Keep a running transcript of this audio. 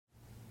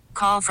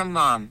Call from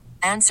mom.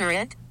 Answer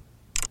it.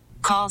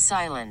 Call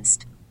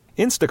silenced.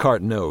 Instacart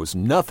knows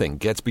nothing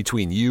gets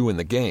between you and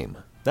the game.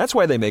 That's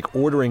why they make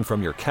ordering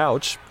from your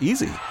couch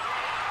easy.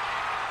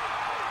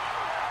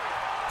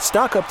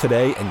 Stock up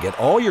today and get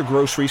all your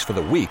groceries for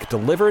the week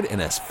delivered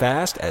in as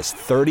fast as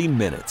 30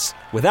 minutes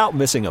without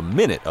missing a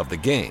minute of the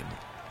game.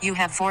 You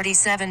have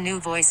 47 new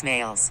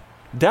voicemails.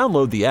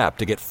 Download the app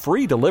to get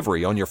free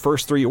delivery on your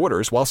first 3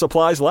 orders while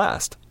supplies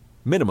last.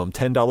 Minimum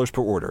 $10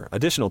 per order.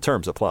 Additional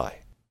terms apply.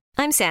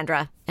 I'm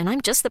Sandra, and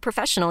I'm just the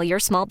professional your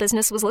small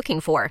business was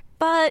looking for.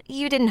 But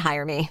you didn't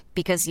hire me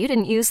because you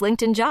didn't use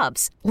LinkedIn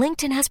Jobs.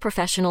 LinkedIn has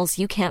professionals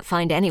you can't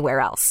find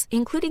anywhere else,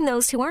 including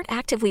those who aren't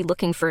actively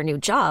looking for a new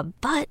job,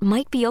 but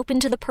might be open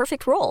to the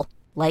perfect role,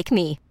 like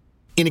me.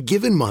 In a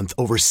given month,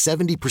 over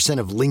 70%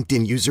 of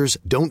LinkedIn users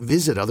don't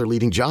visit other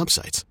leading job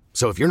sites.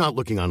 So if you're not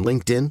looking on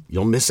LinkedIn,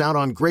 you'll miss out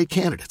on great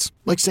candidates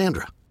like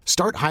Sandra.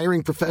 Start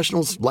hiring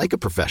professionals like a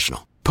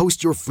professional.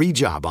 Post your free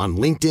job on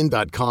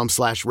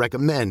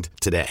linkedin.com/recommend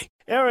today.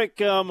 Eric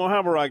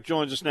Muhoberac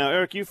joins us now.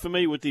 Eric, you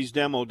familiar with these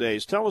demo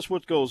days? Tell us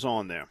what goes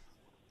on there.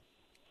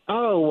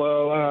 Oh,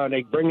 well,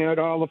 they bring out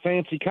all the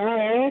fancy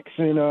kayaks,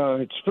 and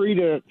it's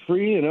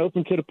free and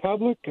open to the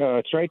public.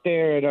 It's right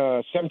there at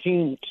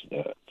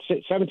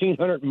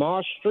 1700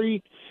 Moss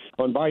Street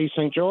on Bayou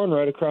St. John,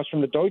 right across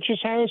from the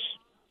Deutsches House.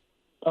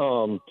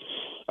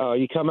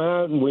 You come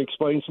out and we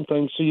explain some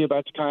things to you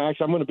about the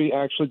kayaks. I'm going to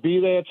actually be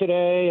there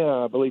today.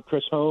 I believe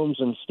Chris Holmes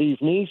and Steve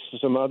Neese,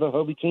 some other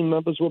Hobie team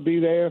members will be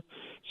there,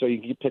 so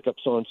you can pick up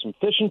on some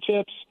fishing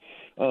tips.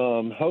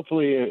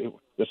 Hopefully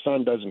the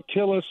sun doesn't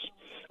kill us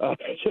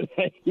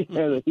today,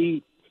 the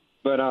heat.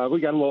 But we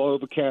got a little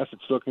overcast,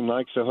 it's looking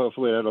like, so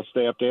hopefully that'll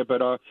stay up there.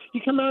 But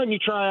you come out and you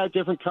try out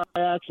different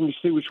kayaks and you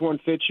see which one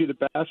fits you the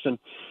best, and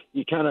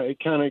it kind of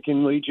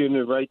can lead you in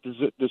the right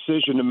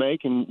decision to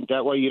make, and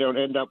that way you don't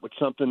end up with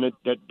something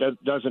that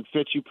doesn't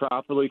fit you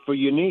properly for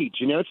your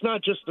needs. You know, it's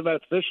not just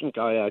about fishing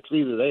kayaks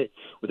either. They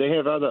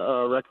have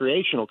other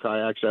recreational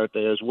kayaks out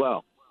there as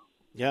well.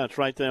 Yeah, it's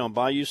right there on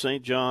Bayou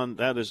St. John.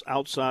 That is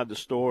outside the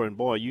store, and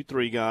boy, you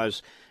three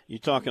guys, you're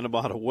talking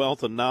about a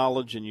wealth of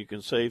knowledge, and you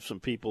can save some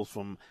people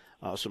from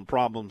some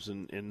problems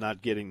in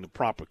not getting the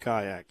proper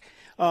kayak.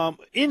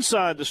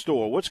 Inside the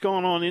store, what's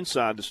going on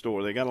inside the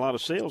store? They got a lot of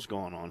sales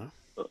going on, huh?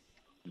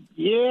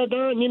 Yeah,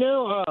 Don,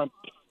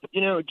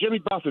 Jimmy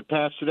Buffett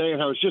passed today,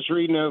 and I was just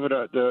reading over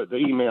the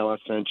email I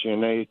sent you,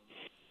 and it's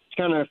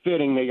kind of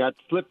fitting. They got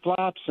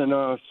flip-flops and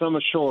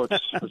summer shorts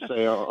for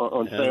sale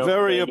on sale.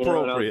 Very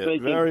appropriate.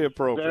 Very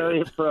appropriate.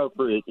 Very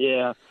appropriate,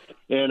 yeah.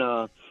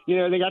 And,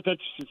 they got that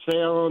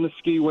sale on the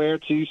ski wear,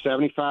 too,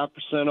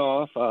 75%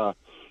 off.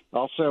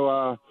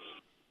 Also,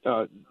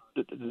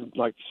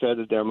 like I said,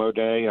 the demo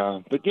day.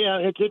 But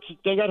yeah,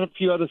 they got a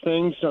few other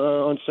things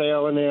on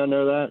sale in there. I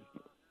know that.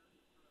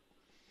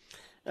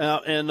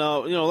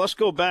 Let's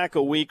go back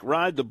a week.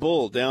 Ride the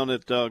Bull down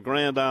at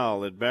Grand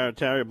Isle at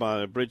Barataria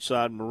by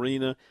Bridgeside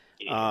Marina.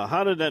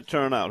 How did that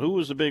turn out? Who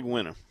was the big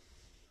winner?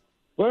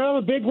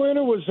 Well, the big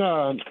winner was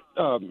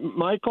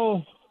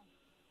Michael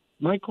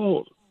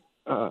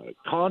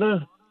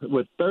Carter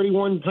with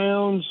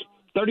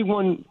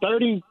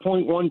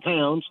 30.1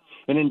 pounds,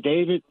 and then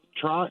David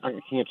I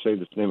can't say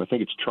this name. I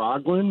think it's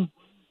Troglin,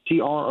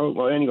 T-R-O.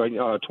 Well, anyway,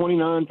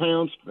 29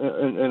 pounds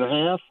and a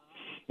half.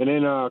 And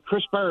then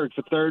Chris Berg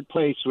for third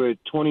place with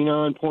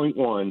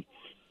 29.1.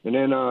 And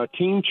then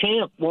Team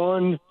Champ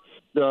won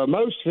the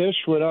most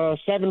fish with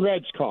 7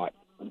 reds caught.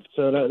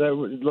 So that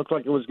looked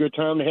like it was a good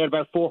time. They had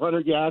about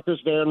 400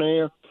 yakkers down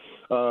there.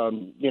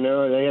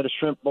 They had a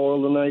shrimp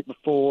boil the night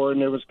before, and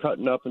there was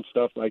cutting up and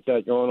stuff like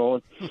that going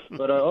on.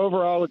 But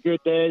overall, a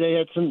good day. They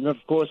had some, of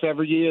course,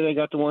 every year they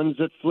got the ones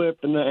that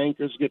flip and the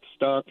anchors get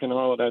stuck and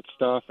all of that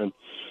stuff. And,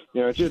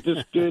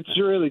 it's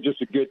really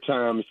just a good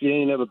time. If you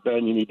ain't never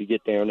been, you need to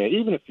get down there.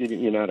 Even if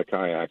you're not a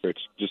kayaker,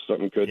 it's just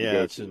something good to go to.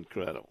 Yeah, it's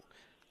incredible.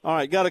 All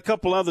right, got a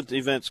couple other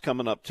events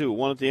coming up, too.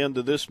 One at the end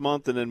of this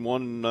month and then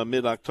one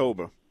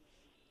mid-October.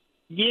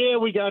 Yeah,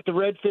 we got the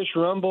Redfish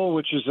Rumble,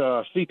 which is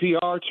a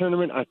CPR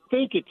tournament. I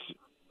think it's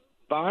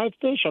 5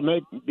 fish. I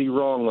may be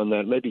wrong on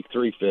that. Maybe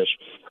 3 fish.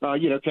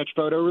 Catch,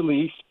 photo,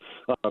 release.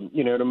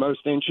 The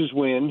most inches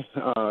win,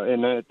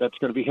 and that's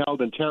going to be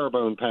held in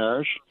Terrebonne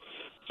Parish.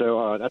 So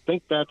I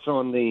think that's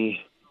on the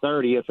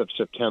 30th of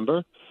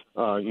September.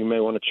 You may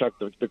want to check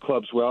the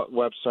club's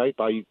website,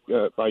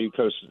 Bayou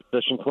Coast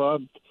Fishing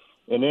Club.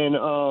 And then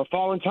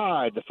Fallen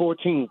Tide, the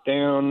 14th,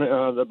 down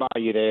the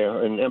bayou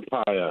there in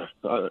Empire.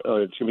 It's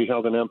going to be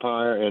held in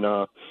Empire,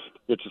 and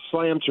it's a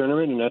slam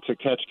tournament, and that's a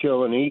catch,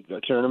 kill, and eat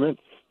tournament.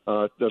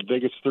 The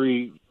biggest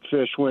 3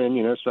 fish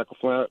win,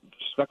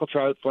 speckled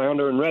trout,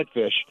 flounder, and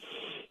redfish.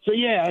 So,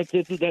 yeah,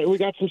 we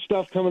got some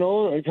stuff coming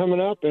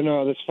up,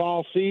 and this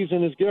fall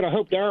season is good. I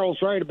hope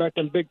Daryl's right about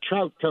them big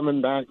trout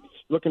coming back.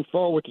 Looking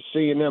forward to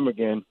seeing them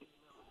again.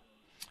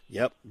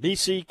 Yep,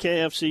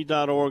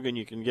 bckfc.org, and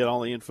you can get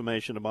all the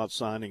information about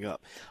signing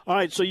up. All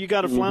right, so you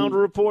got a flounder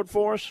report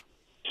for us?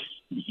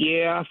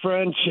 Yeah,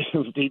 friends,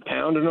 he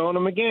pounding on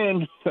them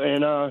again.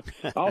 And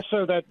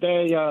also that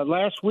day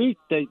last week,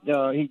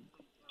 he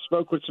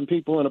spoke with some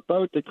people in a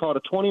boat that caught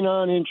a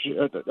 29-inch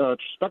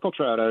speckled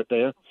trout out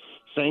there,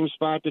 same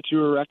spot that you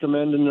were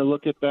recommending to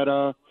look at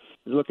that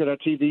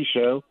TV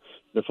show,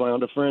 the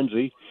Flounder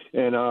Frenzy,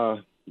 and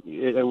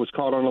it was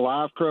caught on a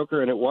live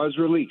croaker, and it was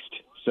released.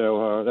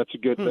 So that's a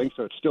good thing.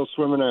 So it's still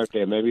swimming out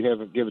there. Maybe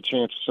give a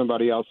chance for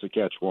somebody else to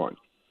catch one.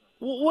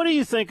 What do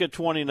you think a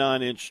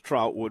 29-inch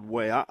trout would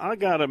weigh? I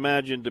got to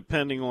imagine,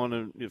 depending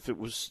on if it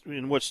was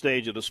in what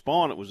stage of the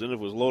spawn it was in. If it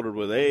was loaded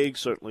with eggs,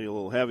 certainly a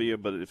little heavier.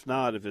 But if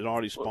not, if it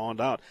already spawned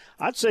out,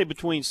 I'd say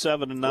between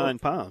 7 and 9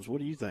 pounds. What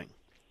do you think?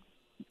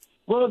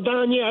 Well,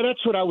 Don, yeah,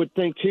 that's what I would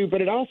think too.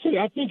 But I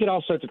think it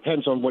also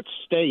depends on what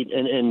state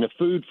and the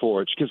food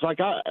forage. Because like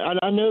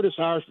I notice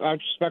our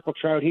speckled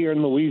trout here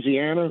in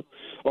Louisiana,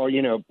 or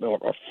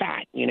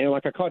fat.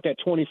 Like I caught that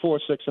 24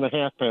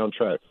 6.5 pound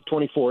trout,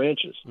 24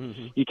 inches.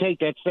 Mm-hmm. You take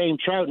that same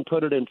trout and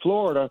put it in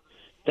Florida.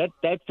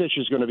 That fish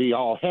is going to be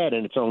all head,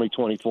 and it's only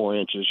 24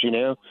 inches.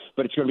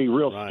 But it's going to be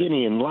real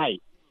skinny and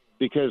light.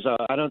 Because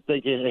I don't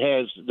think it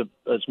has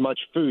as much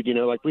food.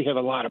 Like we have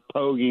a lot of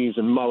pogies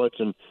and mullets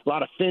and a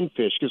lot of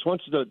finfish. Because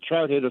once the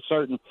trout hit a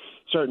certain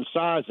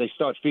size, they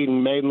start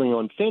feeding mainly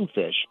on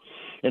finfish.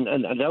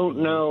 And I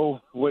don't know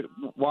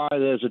why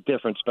there's a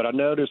difference, but I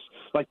noticed,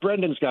 like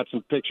Brendan's got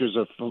some pictures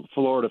of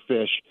Florida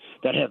fish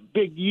that have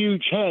big,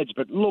 huge heads,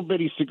 but little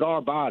bitty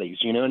cigar bodies,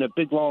 and a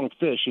big, long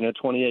fish,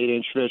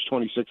 28-inch fish,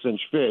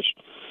 26-inch fish.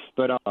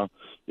 But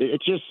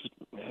it's just,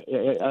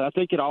 I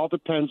think it all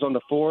depends on the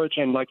forage,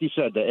 and like you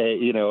said,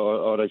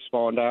 are they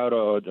spawned out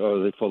or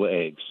are they full of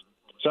eggs?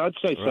 So I'd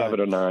say 7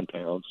 or 9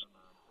 pounds.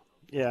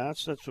 Yeah,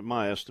 that's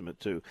my estimate,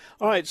 too.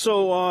 All right,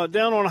 so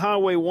down on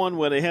Highway 1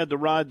 where they had to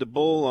ride the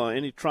bull,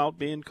 any trout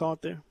being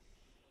caught there?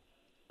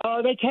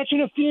 They're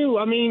catching a few.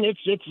 I mean, it's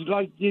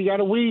like you got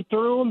to weed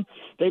through them.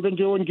 They've been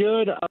doing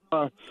good.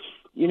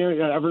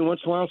 Every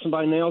once in a while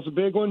somebody nails a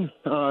big one.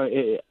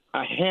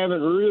 I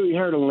haven't really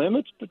heard of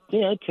limits, but,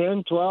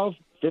 10, 12,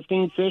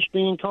 15 fish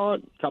being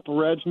caught, a couple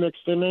reds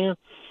mixed in there.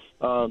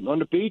 On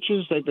the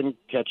beaches, they've been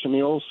catching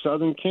the old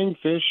southern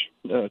kingfish.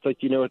 I think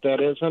you know what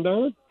that is, huh,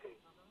 Don?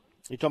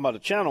 You're talking about a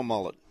channel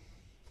mullet.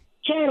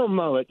 Channel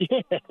mullet,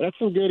 yeah. That's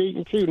some good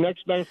eating, too.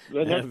 Next best.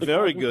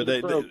 Very good.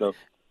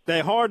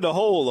 They're hard to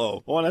hold,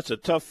 though. Boy, that's a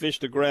tough fish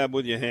to grab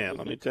with your hand,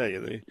 let me tell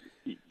you.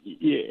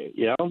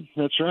 Yeah,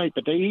 that's right.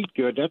 But they eat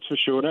good, that's for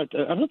sure. I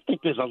don't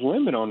think there's a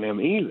limit on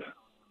them either.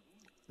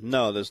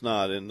 No, there's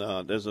not. And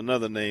there's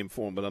another name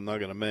for them, but I'm not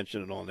going to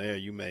mention it on air.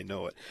 You may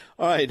know it.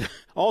 All right.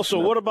 Also,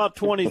 what about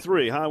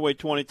 23, Highway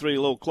 23, a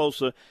little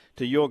closer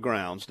to your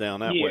grounds down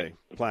that way,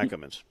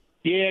 Plaquemines?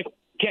 Yeah.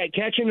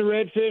 Catching the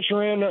redfish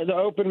around the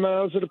open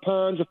mouths of the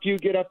ponds. A few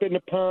get up in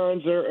the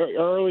ponds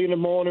early in the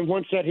morning.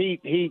 Once that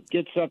heat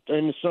gets up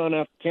in the sun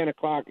after 10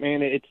 o'clock,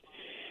 man, it's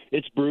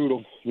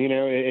brutal.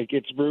 It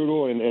gets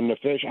brutal, and the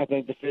fish, I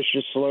think the fish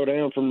just slow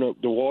down from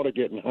the water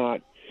getting hot,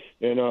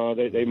 and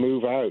they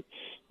move out.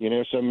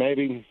 So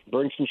maybe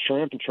bring some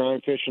shrimp and try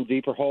and fish in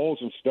deeper holes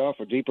and stuff,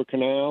 or deeper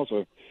canals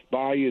or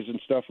bayous and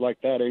stuff like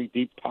that, or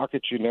deep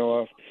pockets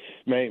of.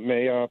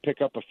 May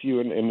pick up a few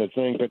in the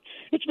thing. But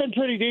it's been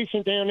pretty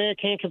decent down there.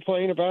 Can't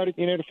complain about it.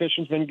 The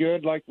fishing's been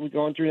good. Like we're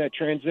going through that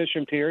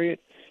transition period.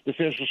 The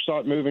fish will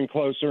start moving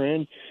closer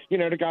in.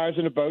 The guys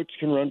in the boats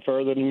can run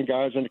further than the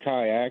guys in the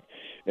kayak.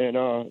 And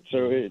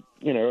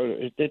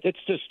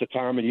it's just the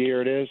time of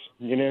year it is,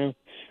 and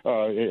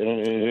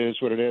it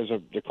is what it is.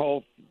 The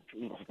cold,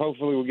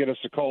 hopefully we'll get us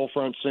a cold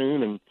front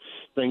soon, and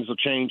things will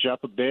change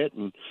up a bit,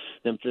 and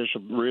them fish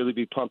will really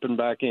be pumping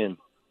back in.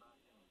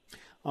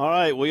 All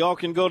right, we all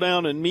can go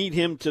down and meet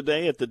him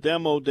today at the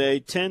demo day,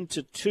 10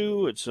 to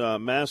 2. It's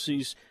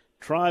Massey's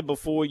Try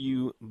Before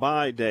You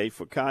Buy Day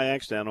for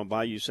kayaks down on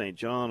Bayou St.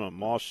 John on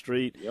Moss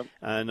Street. Yep.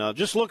 And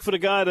just look for the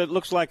guy that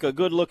looks like a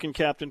good-looking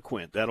Captain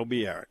Quint. That'll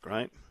be Eric,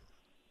 right?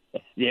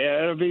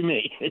 Yeah, it'll be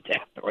me.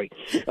 Definitely.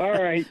 All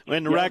right.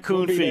 And the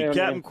raccoon feet.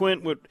 Captain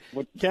Quint with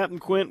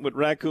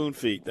raccoon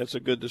feet. That's a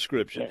good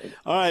description.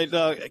 All right,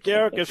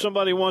 Eric, if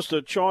somebody wants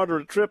to charter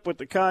a trip with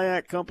the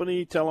kayak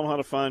company, tell them how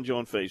to find you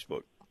on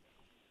Facebook.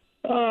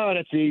 Oh,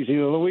 that's easy.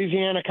 The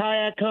Louisiana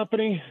Kayak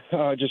Company.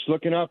 Just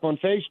looking up on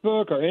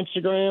Facebook or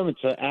Instagram.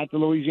 It's at the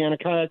Louisiana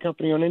Kayak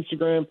Company on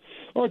Instagram.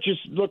 Or just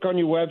look on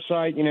your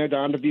website,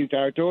 Don Dubuque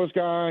Outdoors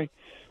Guy.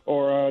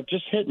 Or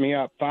just hit me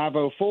up,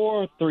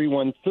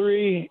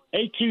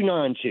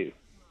 504-313-8292.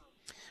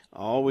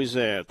 Always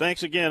there.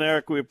 Thanks again,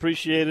 Eric. We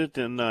appreciate it,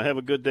 and have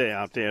a good day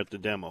out there at the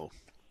demo.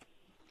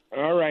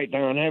 All right,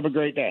 Don. Have a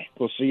great day.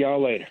 We'll see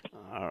y'all later.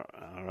 All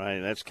right.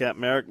 That's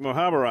Captain Eric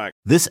Muhoberac.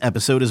 This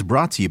episode is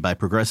brought to you by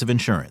Progressive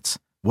Insurance.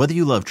 Whether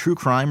you love true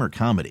crime or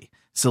comedy,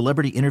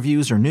 celebrity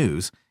interviews or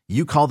news,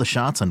 you call the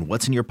shots on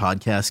what's in your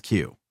podcast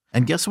queue.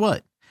 And guess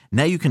what?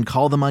 Now you can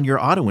call them on your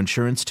auto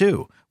insurance,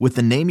 too, with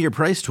the Name Your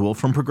Price tool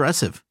from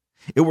Progressive.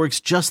 It works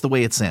just the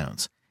way it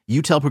sounds.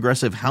 You tell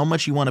Progressive how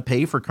much you want to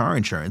pay for car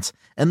insurance,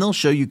 and they'll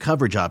show you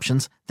coverage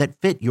options that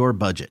fit your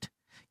budget.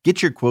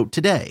 Get your quote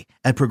today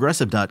at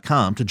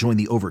Progressive.com to join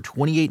the over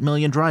 28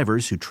 million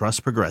drivers who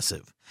trust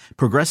Progressive.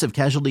 Progressive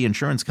Casualty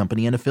Insurance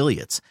Company and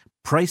Affiliates.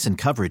 Price and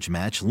coverage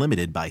match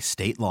limited by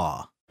state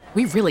law.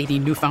 We really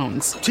need new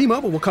phones.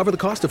 T-Mobile will cover the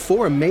cost of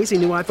 4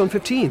 amazing new iPhone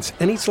 15s,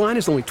 and each line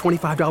is only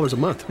 $25 a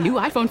month. New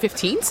iPhone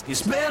 15s?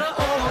 It's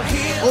better over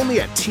here.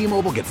 Only at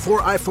T-Mobile, get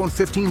 4 iPhone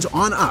 15s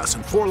on us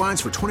and 4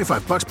 lines for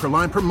 $25 per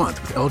line per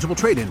month with eligible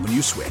trade-in when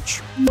you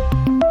switch.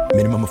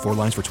 Minimum of 4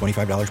 lines for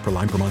 $25 per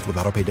line per month with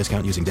autopay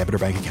discount using debit or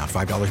bank account.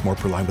 $5 more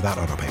per line without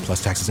autopay,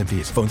 plus taxes and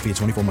fees. Phone fee at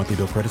 24 monthly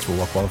bill credits for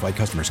well-qualified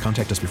customers.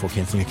 Contact us before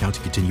canceling account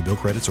to continue bill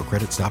credits or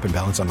credit stop and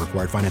balance on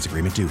required finance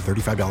agreement due.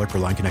 $35 per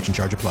line connection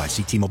charge applies.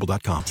 See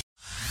T-Mobile.com.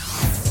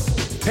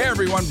 Hey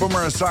everyone, Boomer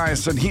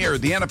Esiason here.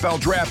 The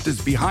NFL draft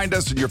is behind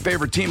us and your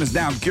favorite team is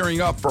now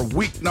gearing up for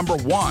week number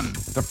 1.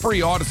 The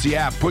free Odyssey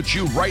app puts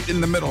you right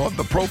in the middle of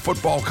the pro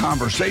football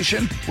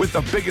conversation with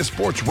the biggest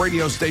sports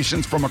radio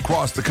stations from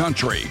across the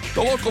country.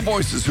 The local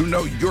voices who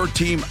know your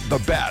team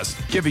the best,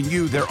 giving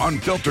you their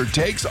unfiltered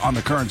takes on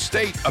the current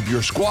state of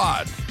your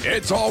squad.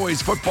 It's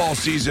always football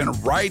season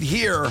right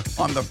here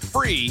on the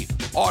free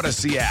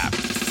Odyssey app.